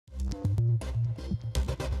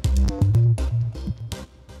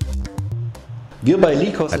At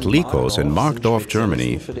LICOS in Markdorf,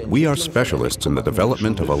 Germany, we are specialists in the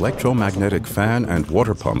development of electromagnetic fan and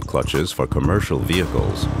water pump clutches for commercial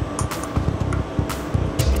vehicles.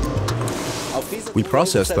 We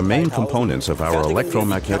process the main components of our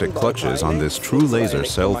electromagnetic clutches on this TruLaser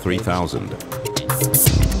Cell 3000.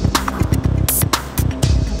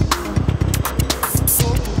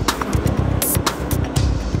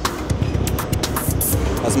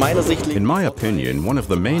 In my opinion, one of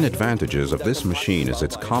the main advantages of this machine is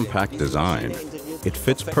its compact design. It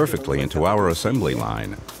fits perfectly into our assembly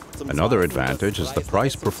line. Another advantage is the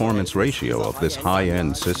price-performance ratio of this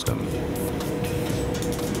high-end system.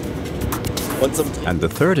 And the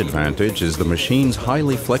third advantage is the machine's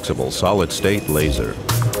highly flexible solid-state laser.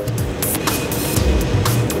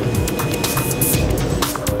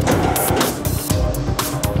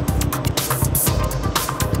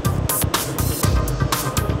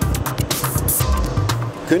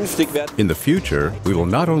 In the future, we will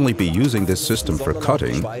not only be using this system for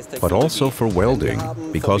cutting, but also for welding,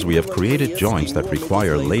 because we have created joints that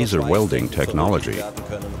require laser welding technology.